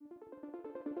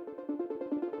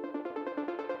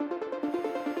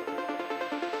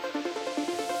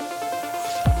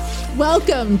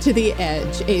Welcome to The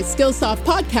Edge, a Skillsoft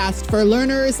podcast for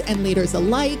learners and leaders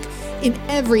alike. In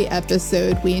every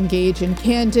episode, we engage in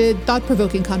candid,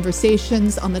 thought-provoking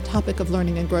conversations on the topic of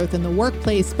learning and growth in the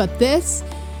workplace. But this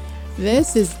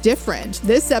is different.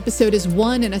 This episode is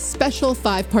one in a special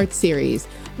 5-part series.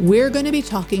 We're going to be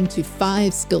talking to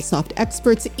 5 Skillsoft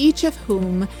experts, each of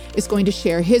whom is going to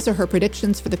share his or her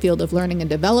predictions for the field of learning and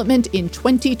development in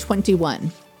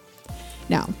 2021.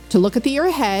 Now, to look at the year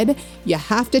ahead, you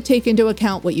have to take into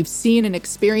account what you've seen and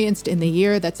experienced in the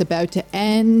year that's about to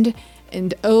end.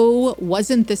 And oh,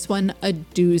 wasn't this one a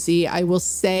doozy? I will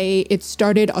say it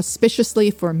started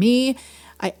auspiciously for me.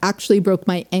 I actually broke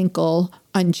my ankle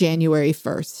on January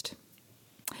 1st.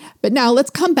 But now let's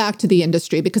come back to the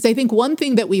industry, because I think one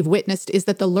thing that we've witnessed is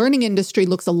that the learning industry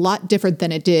looks a lot different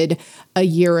than it did a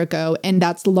year ago, and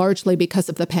that's largely because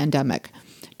of the pandemic.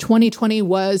 2020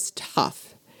 was tough.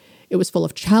 It was full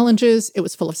of challenges, it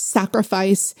was full of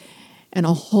sacrifice, and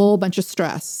a whole bunch of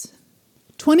stress.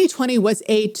 2020 was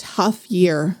a tough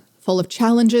year, full of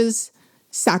challenges,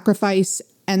 sacrifice,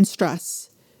 and stress.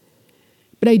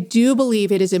 But I do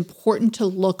believe it is important to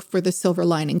look for the silver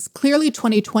linings. Clearly,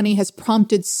 2020 has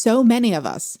prompted so many of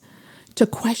us to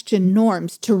question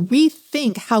norms, to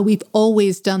rethink how we've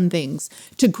always done things,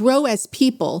 to grow as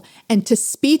people, and to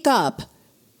speak up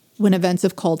when events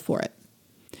have called for it.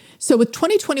 So with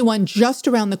 2021 just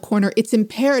around the corner, it's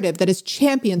imperative that as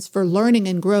champions for learning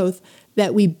and growth,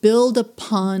 that we build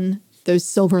upon those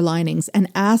silver linings and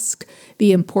ask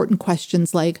the important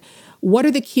questions like, what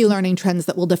are the key learning trends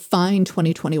that will define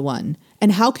 2021?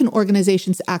 And how can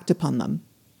organizations act upon them?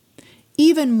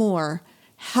 Even more,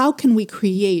 how can we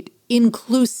create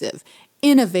inclusive,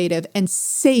 innovative, and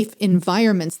safe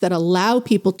environments that allow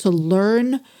people to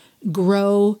learn,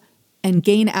 grow, and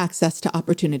gain access to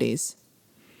opportunities?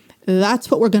 That's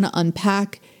what we're going to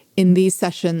unpack in these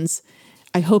sessions.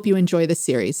 I hope you enjoy this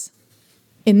series.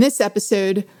 In this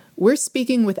episode, we're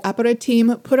speaking with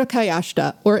Apratim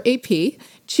Purakayastha, or AP,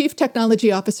 Chief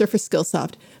Technology Officer for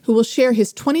Skillsoft, who will share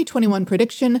his 2021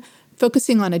 prediction,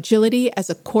 focusing on agility as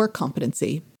a core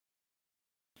competency.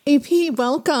 AP,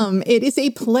 welcome. It is a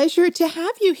pleasure to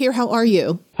have you here. How are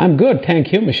you? I'm good.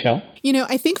 Thank you, Michelle. You know,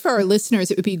 I think for our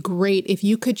listeners, it would be great if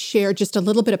you could share just a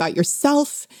little bit about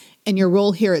yourself and your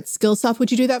role here at Skillsoft.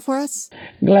 Would you do that for us?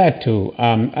 Glad to.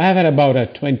 I've had about a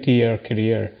 20-year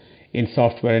career in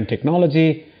software and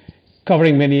technology,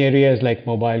 covering many areas like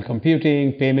mobile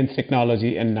computing, payments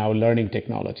technology, and now learning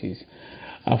technologies.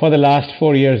 For the last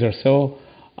 4 years or so,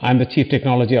 I'm the Chief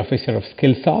Technology Officer of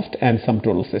Skillsoft and Sum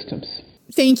Total Systems.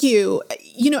 Thank you.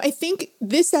 You know, I think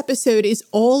this episode is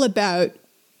all about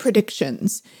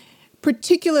predictions,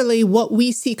 particularly what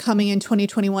we see coming in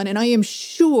 2021. And I am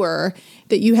sure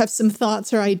that you have some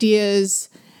thoughts or ideas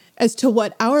as to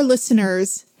what our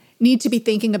listeners need to be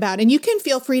thinking about. And you can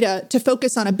feel free to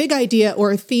focus on a big idea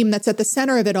or a theme that's at the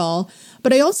center of it all.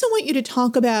 But I also want you to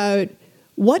talk about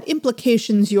what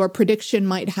implications your prediction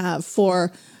might have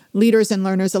for leaders and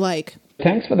learners alike.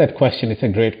 Thanks for that question. It's a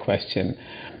great question.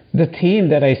 The theme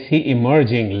that I see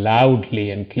emerging loudly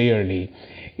and clearly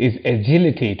is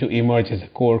agility to emerge as a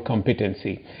core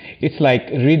competency. It's like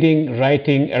reading,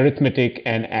 writing, arithmetic,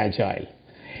 and agile.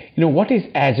 You know, what is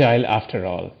agile after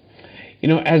all? You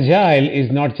know, agile is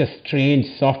not just strange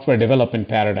software development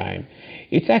paradigm.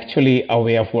 It's actually a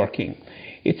way of working.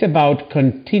 It's about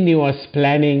continuous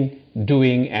planning,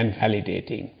 doing, and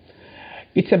validating.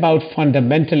 It's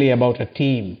fundamentally about a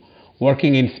team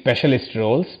working in specialist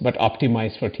roles, but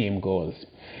optimized for team goals.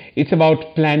 It's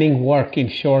about planning work in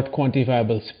short,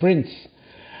 quantifiable sprints.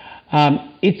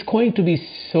 It's going to be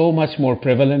so much more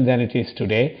prevalent than it is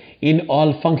today in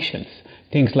all functions.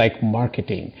 Things like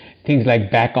marketing, things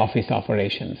like back office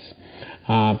operations,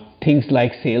 things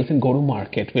like sales and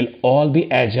go-to-market will all be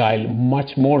agile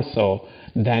much more so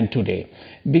than today.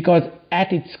 Because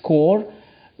at its core,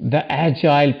 the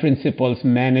agile principles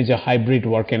manage a hybrid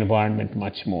work environment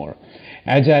much more.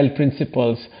 Agile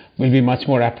principles will be much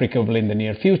more applicable in the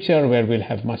near future, where we'll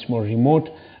have much more remote,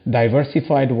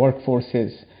 diversified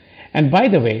workforces. And by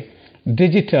the way,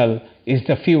 digital is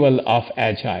the fuel of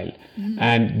agile,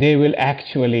 and they will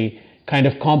actually kind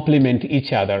of complement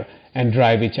each other and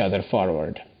drive each other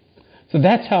forward. So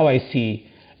that's how I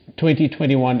see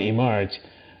 2021 emerge,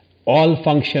 all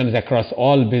functions across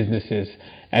all businesses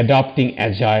adopting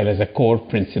agile as a core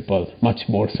principle, much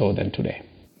more so than today.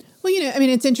 Well, you know, I mean,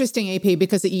 it's interesting, AP,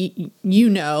 because you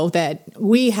know that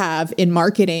we have in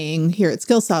marketing here at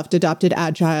Skillsoft adopted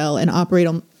Agile and operate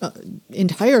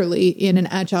entirely in an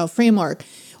Agile framework.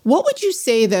 What would you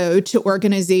say, though, to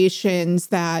organizations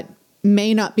that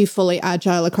may not be fully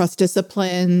Agile across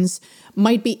disciplines,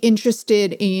 might be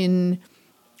interested in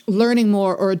learning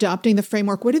more or adopting the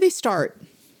framework, where do they start?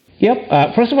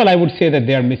 Yep. First of all, I would say that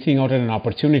they are missing out on an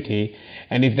opportunity,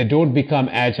 and if they don't become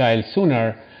agile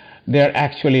sooner, they're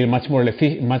actually much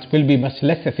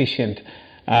less efficient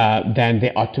than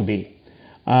they ought to be.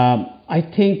 I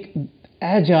think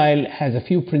Agile has a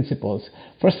few principles.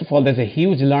 First of all, there's a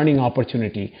huge learning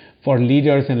opportunity for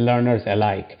leaders and learners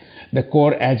alike. The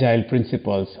core Agile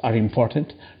principles are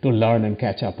important to learn and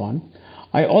catch up on.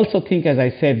 I also think, as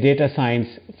I said, data science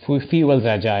fuels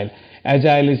Agile.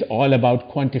 Agile is all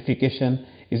about quantification,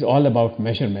 is all about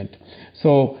measurement.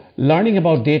 So learning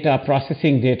about data,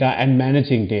 processing data, and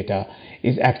managing data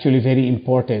is actually very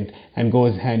important and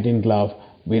goes hand in glove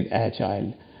with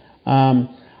Agile.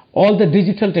 All the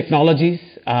digital technologies,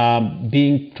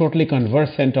 being totally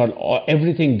conversant on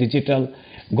everything digital,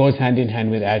 goes hand in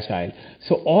hand with Agile.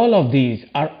 So all of these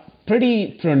are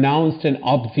pretty pronounced and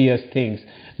obvious things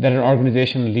that our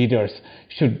organizational leaders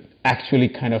should actually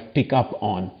kind of pick up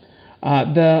on.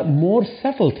 The more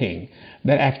subtle thing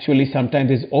that actually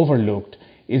sometimes is overlooked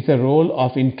is the role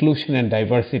of inclusion and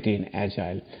diversity in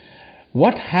Agile.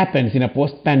 What happens in a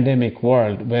post-pandemic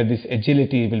world where this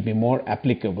agility will be more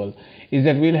applicable is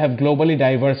that we'll have globally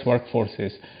diverse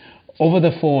workforces over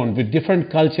the phone with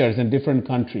different cultures in different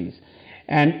countries.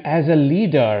 And as a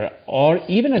leader or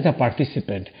even as a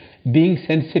participant, being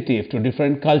sensitive to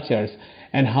different cultures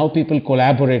and how people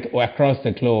collaborate across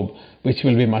the globe, which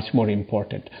will be much more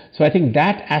important. So I think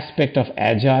that aspect of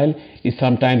Agile is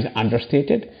sometimes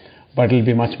understated, but it will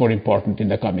be much more important in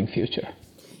the coming future.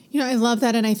 I love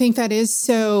that. And I think that is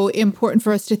so important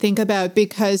for us to think about,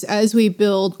 because as we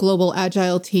build global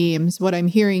Agile teams, what I'm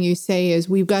hearing you say is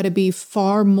we've got to be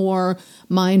far more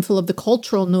mindful of the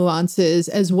cultural nuances,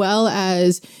 as well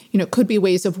as, could be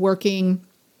ways of working.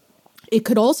 It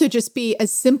could also just be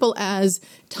as simple as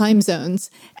time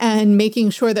zones and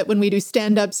making sure that when we do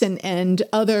stand-ups and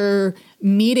other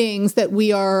meetings that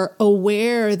we are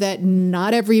aware that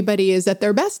not everybody is at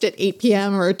their best at 8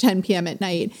 p.m. or 10 p.m. at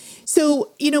night.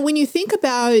 So, when you think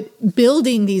about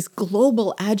building these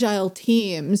global Agile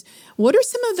teams, what are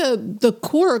some of the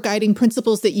core guiding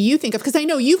principles that you think of? Because I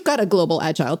know you've got a global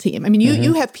Agile team. I mean,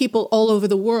 you have people all over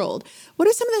the world. What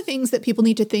are some of the things that people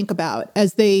need to think about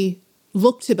as they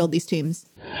look to build these teams?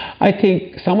 I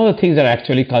think some of the things are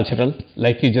actually cultural,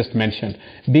 like you just mentioned,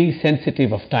 being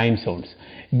sensitive of time zones,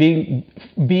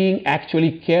 being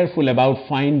actually careful about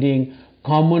finding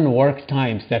common work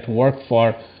times that work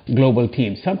for global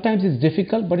teams. Sometimes it's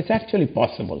difficult, but it's actually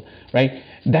possible, right?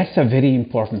 That's a very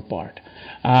important part.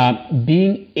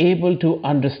 Being able to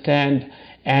understand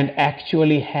and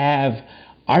actually have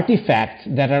artifacts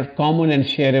that are common and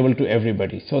shareable to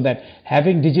everybody, so that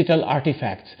having digital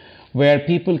artifacts where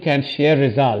people can share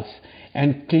results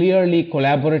and clearly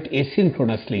collaborate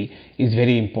asynchronously is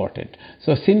very important.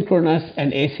 So synchronous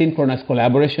and asynchronous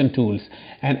collaboration tools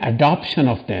and adoption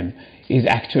of them is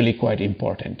actually quite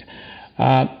important.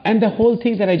 And the whole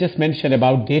thing that I just mentioned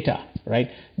about data,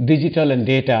 right? Digital and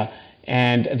data,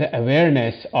 and the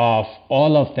awareness of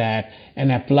all of that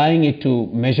and applying it to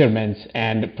measurements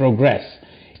and progress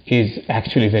is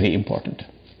actually very important.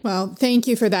 Well, thank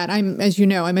you for that. As you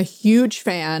know, I'm a huge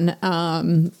fan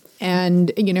and,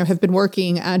 have been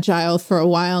working Agile for a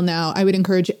while now. I would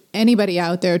encourage anybody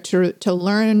out there to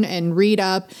learn and read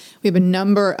up. We have a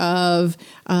number of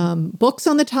books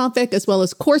on the topic, as well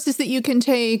as courses that you can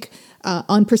take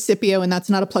on Percipio. And that's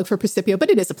not a plug for Percipio,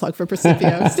 but it is a plug for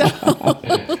Percipio. So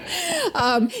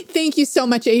thank you so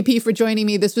much, AP, for joining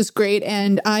me. This was great.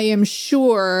 And I am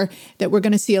sure that we're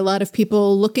going to see a lot of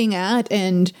people looking at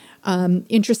and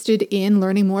interested in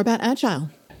learning more about Agile.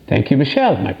 Thank you,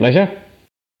 Michelle. My pleasure.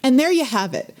 And there you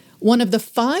have it. One of the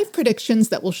 5 predictions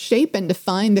that will shape and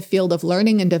define the field of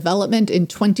learning and development in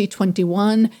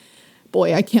 2021.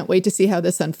 Boy, I can't wait to see how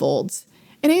this unfolds.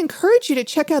 And I encourage you to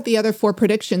check out the other 4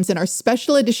 predictions in our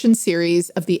special edition series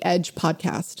of the Edge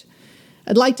podcast.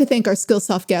 I'd like to thank our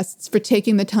Skillsoft guests for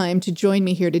taking the time to join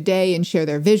me here today and share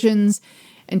their visions.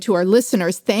 And to our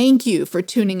listeners, thank you for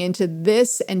tuning into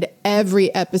this and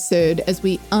every episode as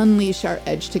we unleash our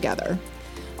edge together.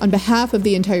 On behalf of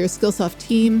the entire Skillsoft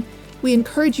team, we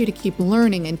encourage you to keep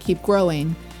learning and keep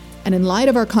growing. And in light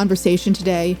of our conversation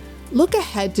today, look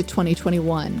ahead to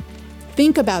 2021.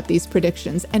 Think about these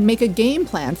predictions and make a game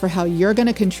plan for how you're going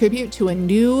to contribute to a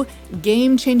new,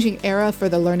 game-changing era for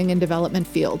the learning and development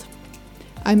field.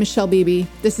 I'm Michelle Beebe.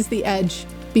 This is The Edge.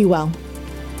 Be well.